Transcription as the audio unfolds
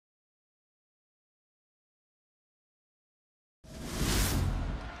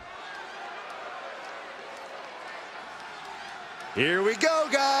Here we go,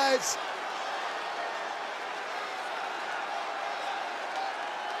 guys.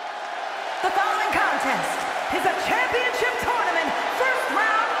 The following contest is a championship tournament first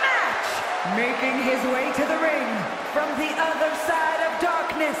round match. Making his way to the ring from the other side of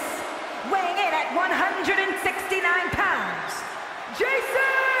darkness, weighing in at 169 pounds,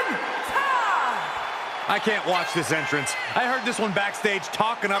 Jason Todd. I can't watch this entrance. I heard this one backstage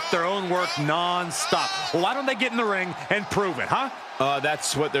talking up their own work non-stop. Well, why don't they get in the ring and prove it, huh?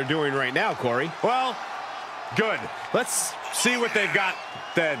 That's what they're doing right now, Corey. Well, good. Let's see what they've got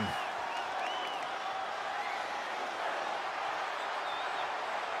then.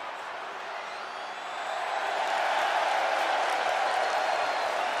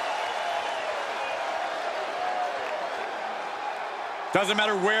 Doesn't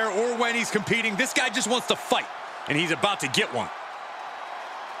matter where or when he's competing, this guy just wants to fight, and he's about to get one.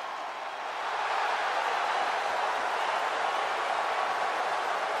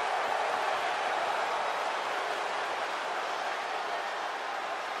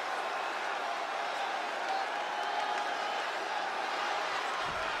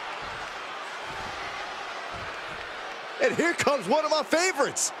 And here comes one of my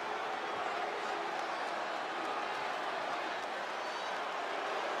favorites.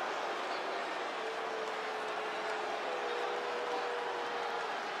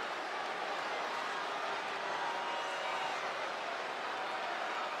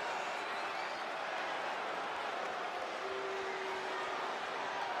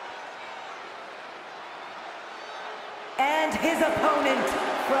 And his opponent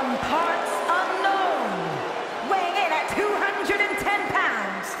from parts unknown, weighing in at 210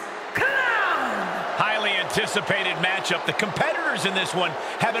 pounds, Clown! Highly anticipated matchup. The competitors in this one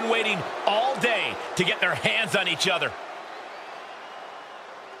have been waiting all day to get their hands on each other.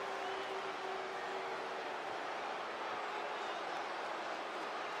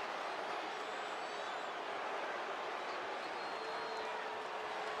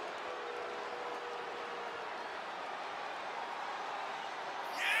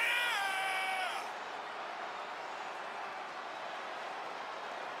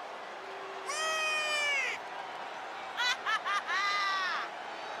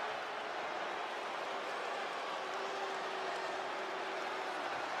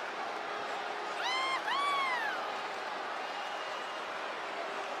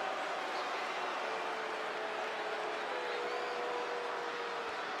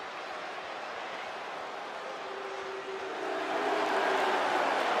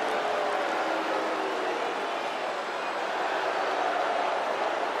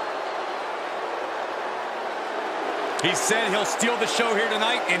 He said he'll steal the show here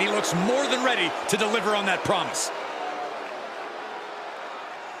tonight, and he looks more than ready to deliver on that promise.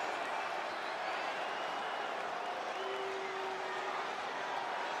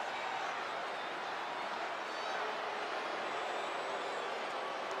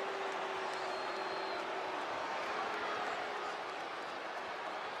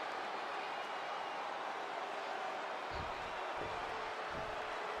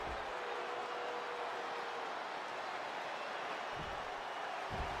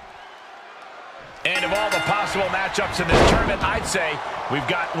 And of all the possible matchups in this tournament, I'd say we've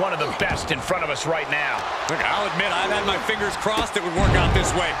got one of the best in front of us right now. Look, I'll admit I've had my fingers crossed it would work out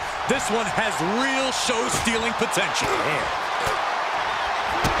this way. This one has real show-stealing potential.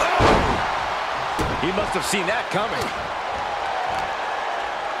 He must have seen that coming.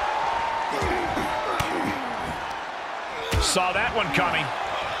 Saw that one coming.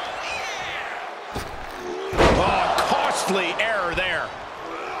 Oh, costly error there.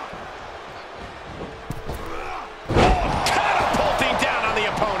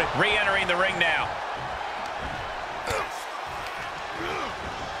 Re-entering the ring now.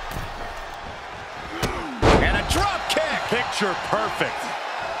 And a drop kick. Picture perfect.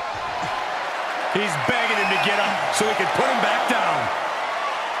 He's begging him to get up so he can put him back down.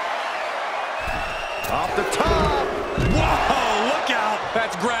 Off the top. Whoa, look out.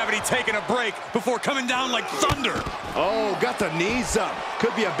 That's gravity taking a break before coming down like thunder. Oh, got the knees up.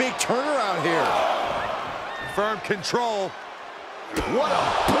 Could be a big turnaround here. Firm control. What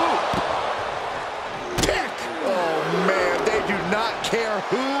a boot! Pick! Oh, man, they do not care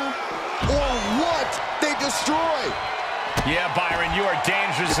who or what they destroy. Yeah, Byron, you are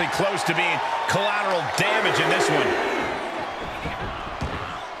dangerously close to being collateral damage in this one.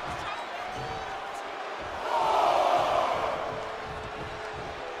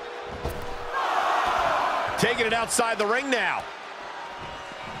 Taking it outside the ring now.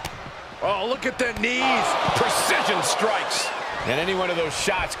 Oh, look at the knees. Precision strikes. And any one of those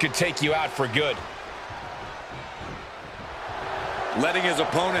shots could take you out for good. letting his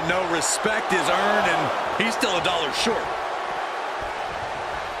opponent know respect is earned, and he's still $1 short.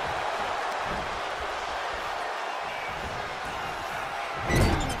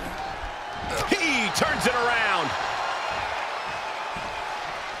 He turns it around.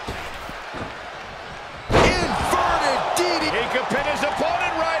 Inverted DDT. He could pin his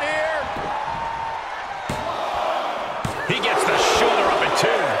opponent right here. He gets the shoulder up at 2.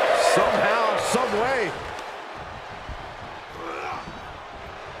 Somehow, some way.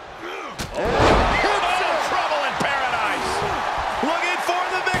 Trouble in paradise. Looking for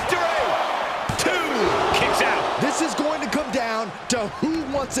the victory. 2. Kicks out. This is going to come down to who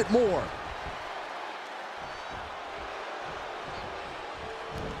wants it more.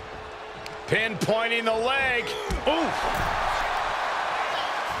 Pinpointing the leg. Oof.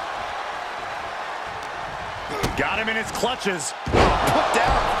 Got him in his clutches. Put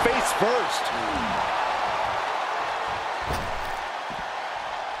down face first.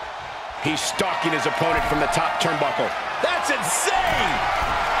 He's stalking his opponent from the top turnbuckle. That's insane!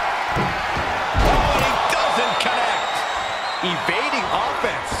 Oh, and he doesn't connect. Evading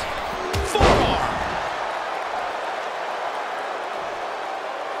offense. Forearm.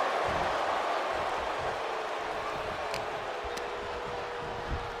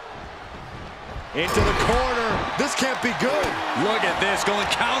 Into the corner. This can't be good. Look at this, going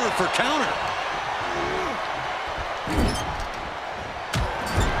counter for counter.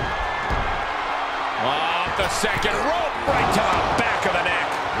 Off the second rope, right to the back of the neck.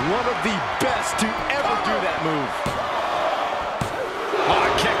 One of the best to ever do that move. Oh,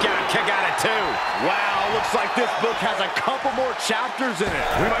 kick out at 2. Wow, looks like this book has a couple more chapters in it.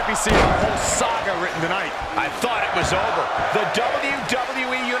 We might be seeing a whole saga written tonight. I thought it was over. The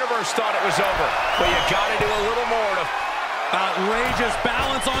WWE Universe thought it was over. But you gotta do a little more to... Outrageous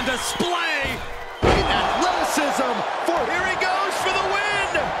balance on display. Athleticism for Here he goes for the win!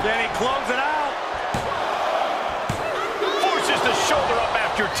 Then he closes it out. Forces the shoulder up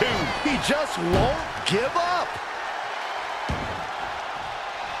after 2. he just won't give up.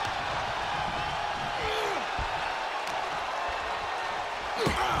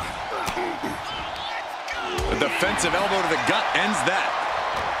 A defensive elbow to the gut ends that.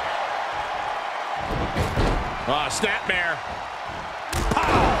 Snapmare.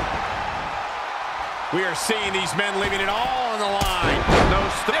 Pow! We are seeing these men leaving it all on the line.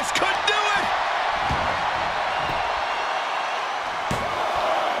 This could do it!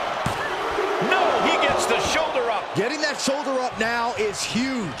 No, he gets the shoulder up. Getting that shoulder up now is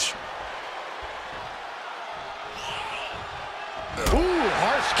huge. Ooh,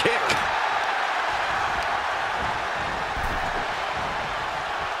 harsh kick.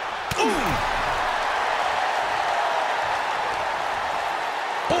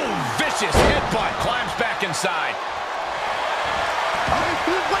 Vicious headbutt. Climbs back inside. He's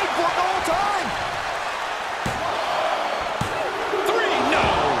been waiting for it the whole time. 3, no.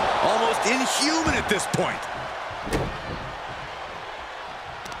 Almost inhuman at this point.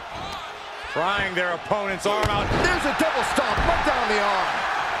 Prying their opponent's arm out. There's a double stomp right down the arm.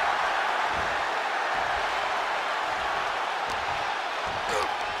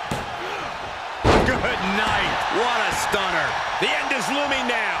 Good night. What a stunner. The end is looming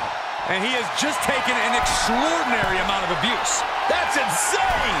now. And he has just taken an extraordinary amount of abuse. That's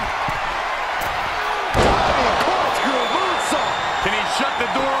insane. Corkscrew moonsault. Can he shut the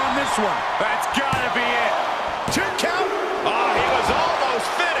door on this one? That's gotta be it. 2 count. Oh, he was almost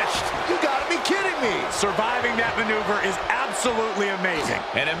finished. You gotta be kidding me. Surviving that maneuver is absolutely amazing.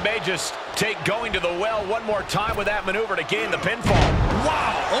 And it may just take going to the well one more time with that maneuver to gain the pinfall.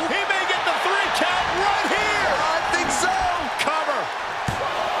 Wow. Oh, he may get the 3 count right here. I think so. Cover.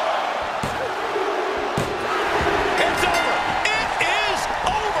 It's over. It is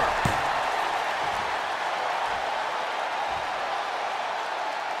over.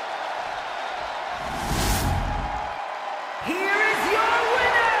 Here is your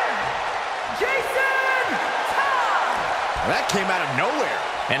winner, Jason Todd. That came out of nowhere.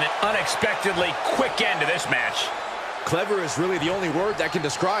 And an unexpectedly quick end to this match. Clever is really the only word that can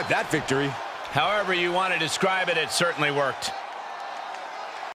describe that victory. However you want to describe it, it certainly worked.